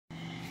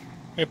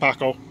Hey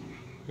Paco,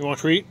 you want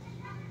a treat?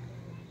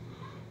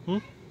 Hmm?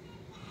 You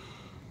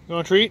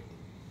want a treat?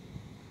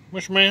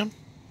 Mr. Man?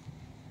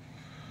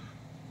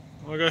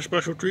 I got a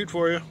special treat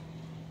for you.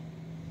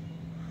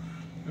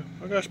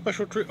 I got a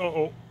special treat.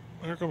 Uh-oh.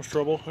 Here comes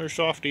trouble. There's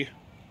Softy.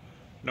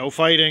 No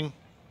fighting.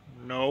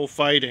 No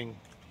fighting.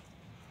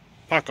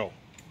 Paco.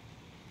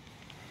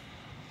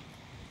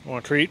 You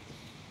want a treat?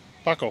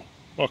 Paco,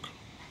 look.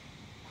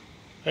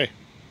 Hey.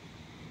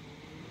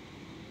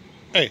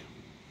 Hey.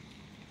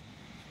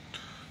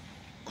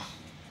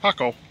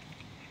 Paco.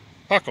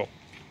 Paco.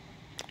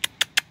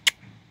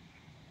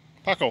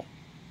 Paco.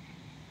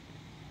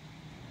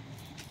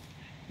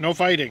 No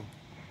fighting.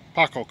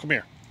 Paco, come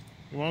here.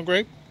 You want a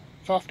grape,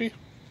 Softy?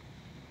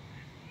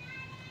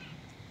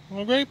 You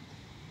want a grape?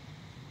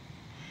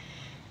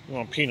 You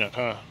want a peanut,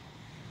 huh?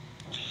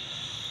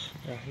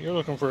 Yeah, you're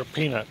looking for a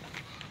peanut.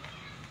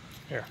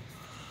 Here.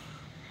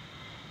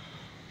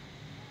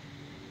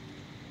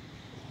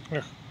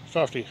 Here,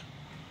 Softy.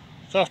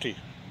 Softy.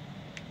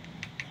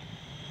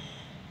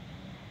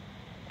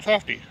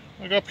 Softy,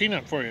 I got a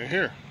peanut for you.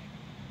 Here.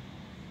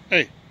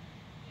 Hey.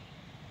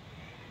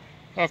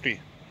 Softy.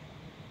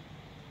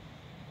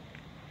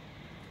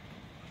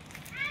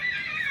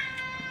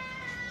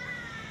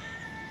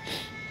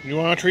 You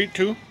want a treat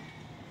too?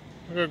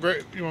 I got a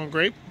grape. You want a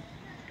grape?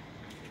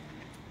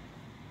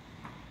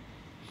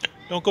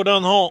 Don't go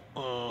down the hole.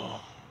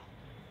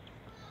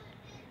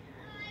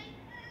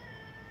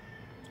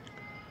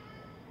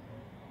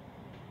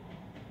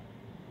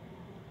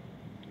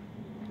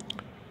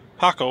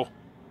 Paco,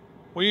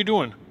 what are you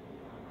doing?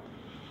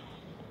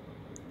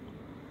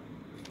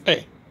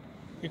 Hey,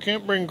 you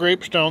can't bring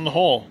grapes down the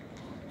hole.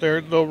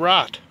 They'll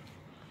rot.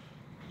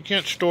 You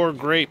can't store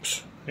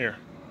grapes. Here's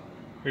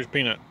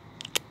peanut.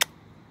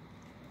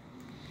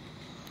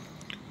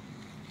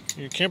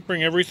 You can't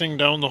bring everything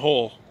down the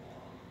hole.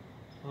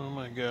 Oh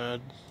my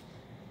God.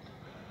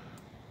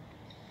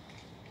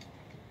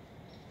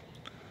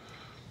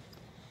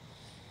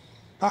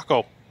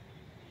 Paco.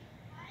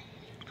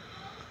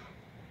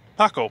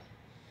 Paco.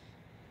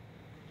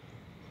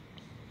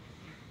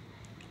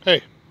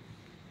 Hey.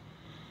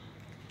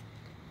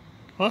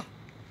 Huh?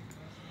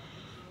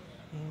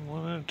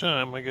 One at a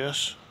time, I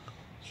guess.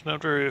 It's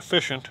not very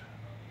efficient.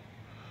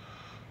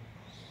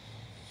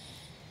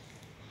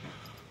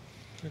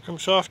 Here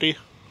comes Softy.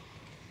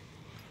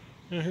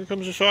 Yeah, here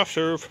comes the soft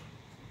serve.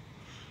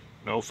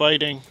 No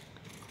fighting.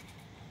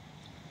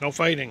 No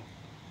fighting.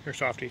 Here,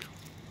 Softy.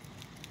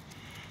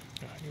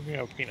 Yeah, you can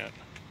have a peanut.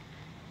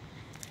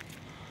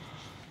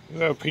 You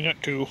have a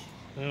peanut too.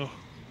 You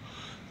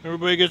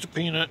everybody gets a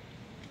peanut.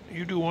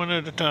 You do one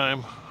at a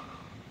time.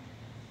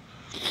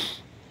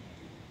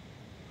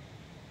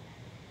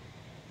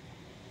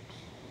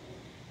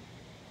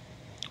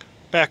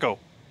 Paco.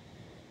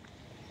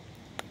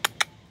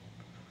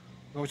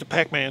 Here comes the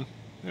Pac-Man.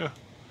 Yeah.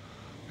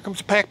 Here comes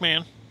the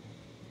Pac-Man.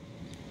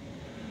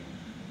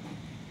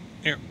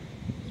 Here.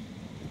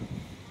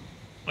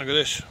 Look at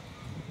this.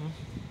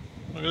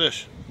 Look at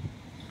this.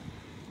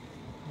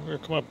 We're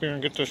gonna come up here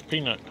and get this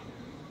peanut.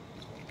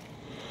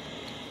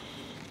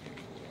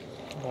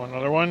 Want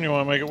another one? You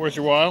want to make it worth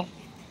your while?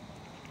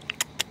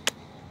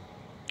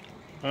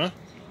 Huh?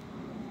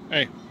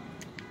 Hey.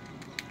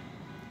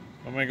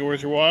 Want to make it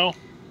worth your while?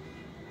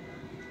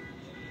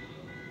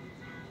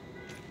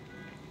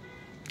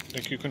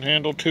 Think you can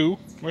handle two,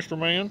 Mr.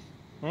 Man?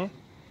 Huh?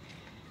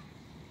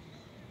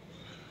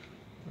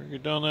 Or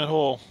get down that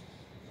hole.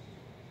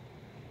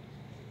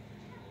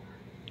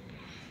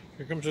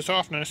 Here comes the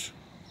softness.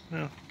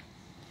 Yeah.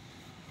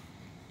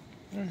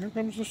 Yeah, here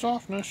comes the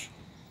softness.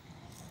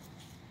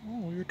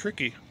 Oh, you're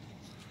tricky.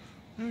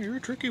 Yeah, you're a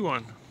tricky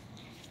one.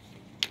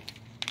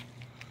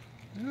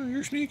 Yeah,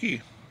 you're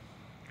sneaky.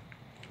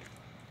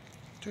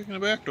 Taking the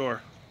back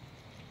door.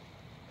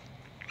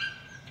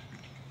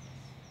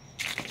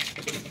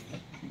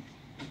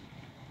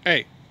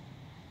 Hey,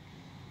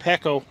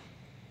 Paco.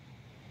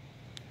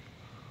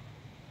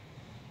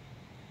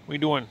 What you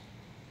doing?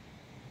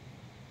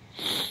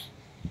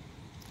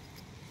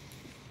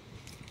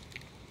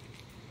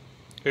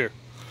 Here,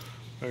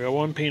 I got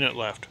one peanut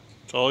left.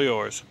 It's all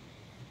yours.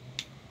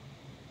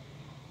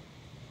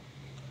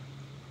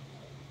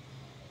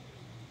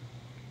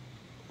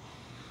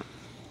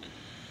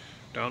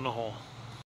 Down the hole.